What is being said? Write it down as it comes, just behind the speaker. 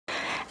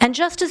And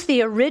just as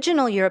the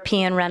original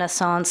European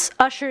Renaissance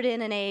ushered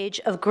in an age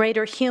of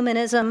greater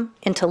humanism,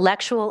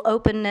 intellectual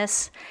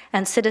openness,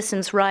 and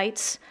citizens'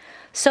 rights,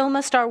 so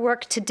must our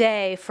work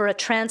today for a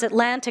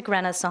transatlantic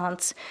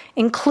Renaissance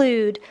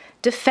include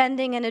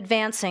defending and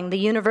advancing the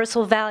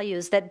universal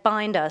values that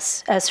bind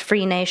us as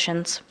free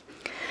nations.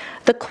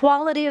 The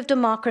quality of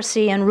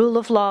democracy and rule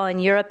of law in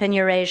Europe and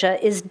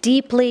Eurasia is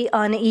deeply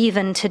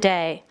uneven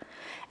today,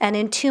 and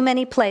in too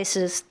many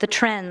places, the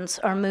trends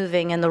are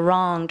moving in the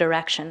wrong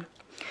direction.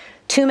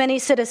 Too many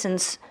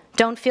citizens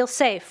don't feel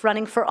safe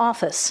running for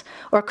office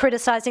or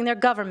criticizing their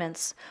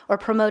governments or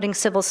promoting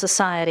civil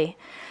society.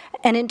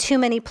 And in too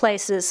many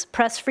places,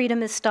 press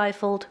freedom is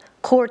stifled,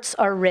 courts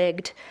are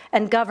rigged,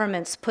 and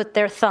governments put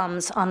their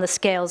thumbs on the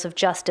scales of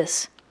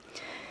justice.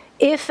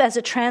 If, as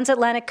a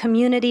transatlantic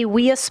community,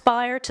 we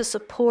aspire to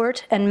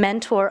support and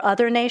mentor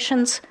other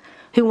nations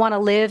who want to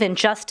live in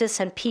justice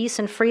and peace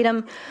and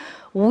freedom,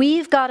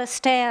 we've got to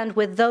stand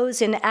with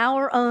those in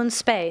our own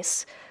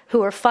space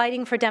who are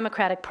fighting for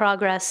democratic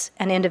progress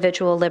and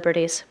individual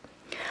liberties.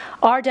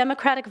 Our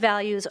democratic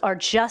values are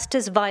just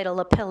as vital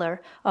a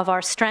pillar of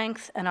our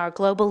strength and our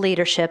global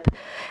leadership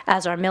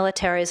as our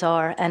militaries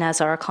are and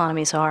as our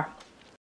economies are.